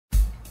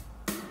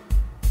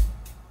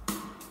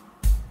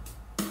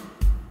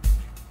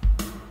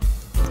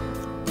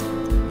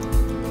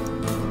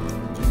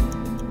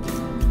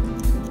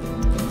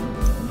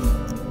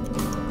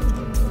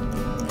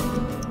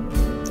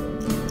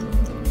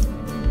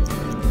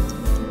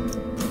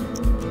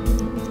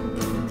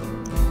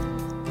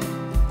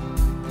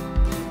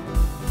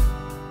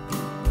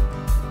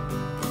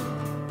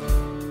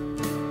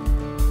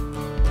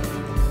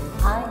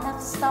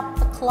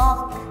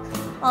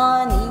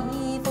on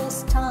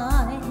evil's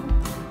time.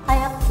 I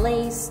have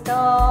placed a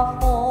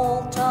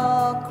halt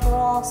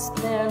across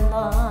their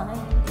line.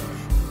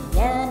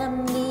 The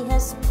enemy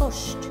has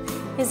pushed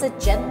his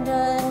agenda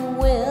and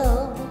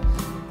will.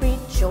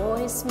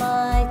 Rejoice,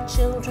 my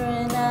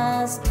children,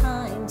 as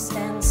time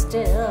stands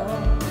still.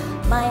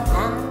 My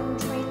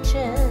hand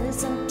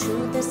reaches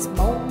into this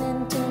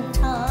moment in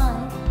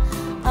time.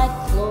 I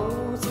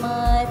close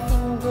my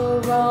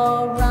finger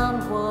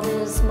around what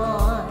is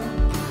mine.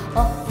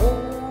 A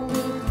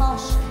holy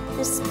hush,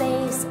 this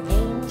space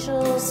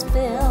angels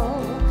fill.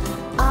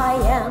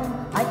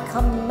 I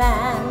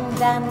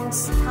command, and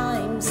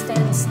time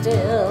stands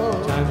still.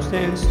 Time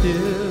stands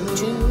still.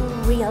 To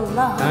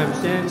realign. Time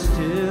stands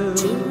still.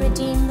 To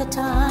redeem the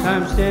time.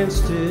 Time stands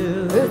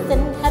still. Earth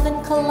and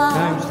heaven collide.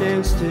 Time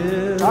stands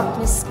still.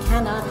 Darkness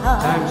cannot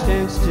hide. Time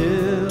stands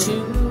still. To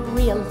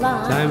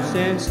realign. Time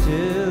stands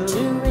still.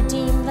 To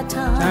redeem the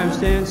time. Time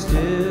stands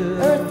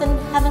still. Earth and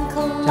heaven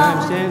collide.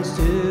 Time stands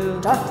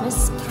still.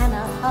 Darkness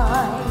cannot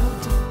hide.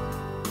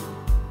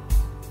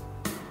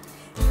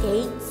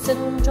 Gates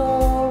and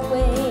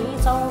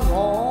doorways are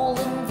all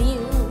in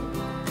view.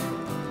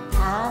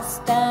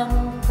 Past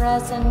and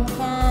present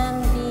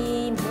can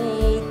be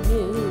made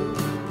new.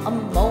 A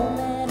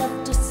moment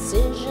of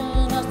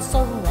decision, a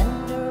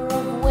surrender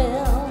of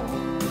will.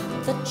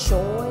 The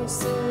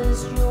choice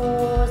is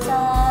yours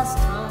as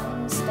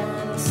time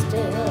stands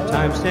still.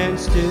 Time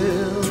stands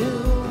still. To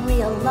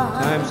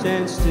realign. Time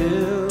stands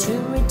still. To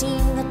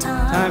redeem the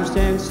time. Time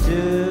stands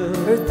still.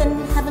 Earth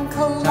and heaven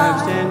collide. Time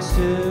stands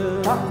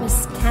still.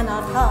 Darkness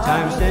cannot hide.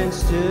 Time stands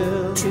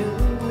still. To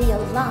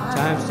realign.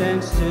 Time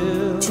stands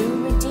still.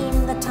 To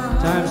redeem the time.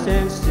 Time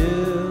stands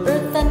still.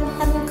 Earth and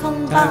heaven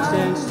combine. Time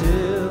stands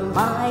still.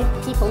 My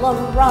people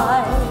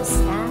arise,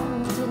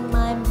 stand in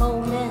my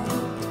moment,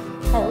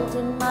 held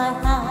in my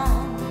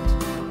hand.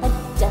 A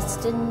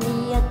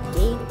destiny, a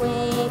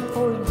gateway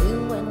for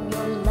you and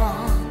your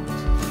land.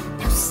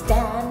 Now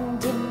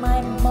stand in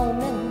my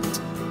moment,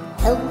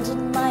 held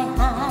in my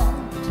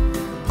hand.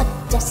 A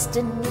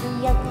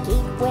destiny, a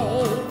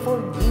gateway for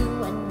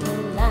you and your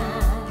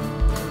land.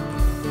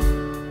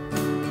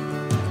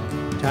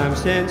 Time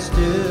stands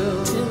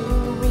still. To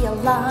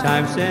realign.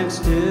 Time stands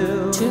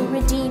still. To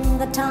redeem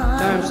the time.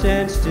 Time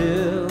stands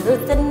still.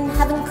 Earth and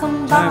heaven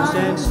combine. Time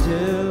stands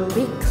still.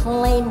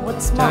 Reclaim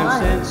what's Time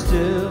mine. stands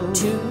still.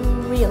 To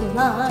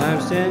realign.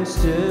 Time stands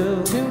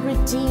still. To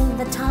redeem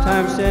the time.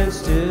 Time stands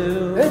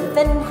still. Earth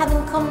and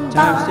heaven combine.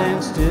 Time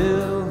stands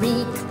still.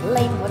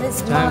 Reclaim what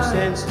is Time mine.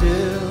 stands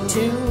still.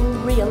 To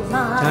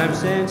realign. Time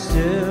stands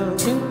still.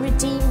 To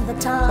redeem the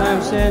time.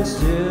 Time stands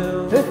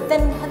still. Earth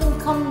and heaven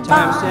combine.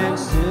 Time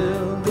stands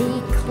still.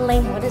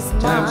 Reclaim what is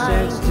mine. Time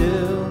stands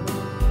still.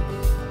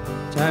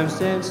 Time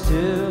stands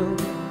still.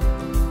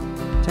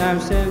 Time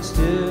stands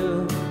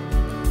still.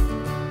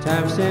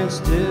 Time stands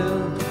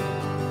still.